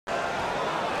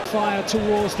fire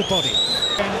towards the body.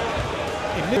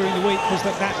 And during the week was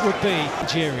that would be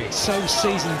ALGIERI, so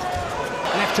seasoned.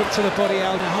 Left hook to the body,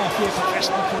 out in a half-year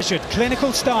professional position.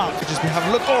 Clinical start. Just be having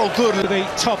a look. Oh, good. The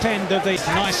top end of the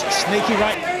nice sneaky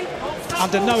right.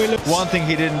 Under no illusion. One thing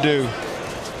he didn't do.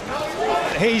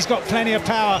 He's got plenty of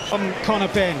power from Conor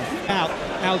Benn. Out,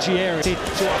 ALGIERI. Good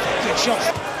shots.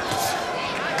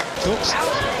 Hooks.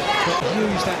 But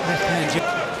use that left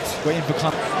hand. Waiting for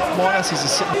Conor. More or less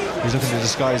he's looking to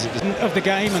disguise it. Of the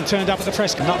game and turned up at the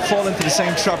press. Not fall into the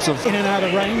same traps of in and out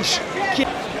of range.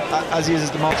 As he is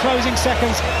at the moment. Closing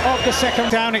seconds of the second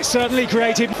down. It certainly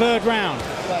created third round.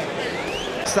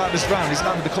 Start this round. He's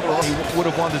landed a couple of he would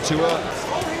have wanted to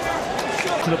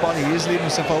the body. He is leaving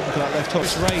himself open to that left hook.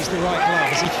 Just raised the right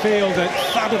glove as he feel that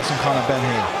thudded from Conor Benn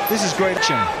here. This is great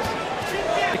action.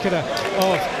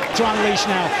 To unleash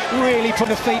now, really put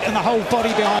the feet and the whole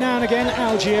body behind. Now and again,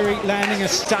 ALGIERI landing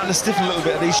starting to stiffen a little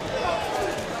bit. This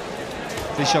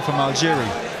shot from ALGIERI.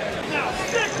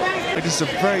 This is a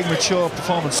very mature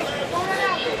performance.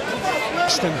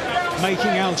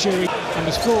 Making ALGIERI and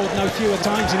was floored no fewer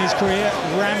times in his career.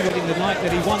 Rambled in the night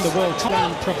that he won the world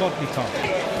title. Provodnikov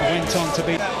went on to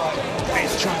be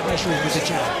trying to measure him with the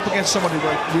jab. Against somebody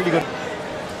really good.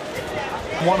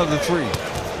 One of the three.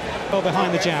 Well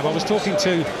behind the jab. I was talking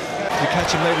to you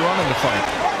catch him later on in the fight.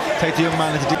 Take the young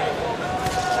man into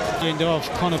end of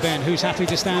Conor Benn, who's happy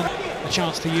to stand a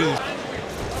chance to use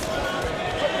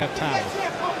power.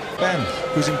 Benn,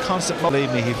 who's in constant.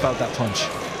 Believe me, he felt that punch.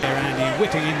 Andy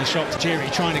whipping in the shot to ALGIERI,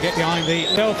 trying to get behind the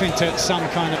self into some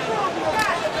kind of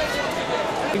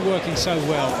working so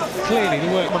well. Clearly the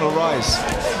work on the rise.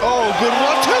 Oh, good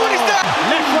 1-2 and he's down.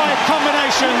 Left-right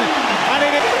combination, and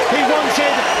he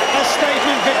wanted a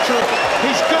statement victory.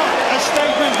 He's got a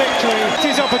statement victory. It's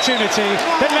his opportunity.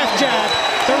 The left jab,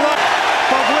 the right.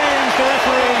 Bob Williams, the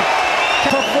referee.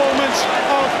 Performance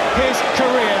of his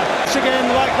career. Once again,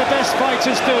 like the best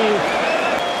fighters do,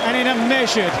 and in a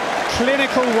measured,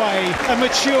 clinical way, a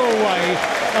mature way,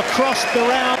 across the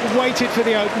round, waited for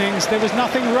the openings. There was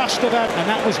nothing rushed about, and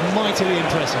that was mightily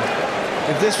impressive.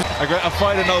 If this was a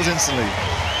fighter knows instantly.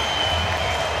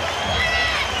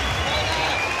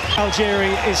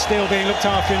 ALGIERI is still being looked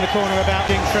after in the corner, about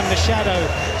from the shadow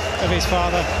of his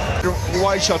father.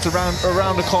 Wide shots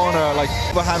around the corner, like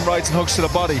overhand rights and hooks to the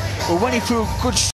body. But when he threw good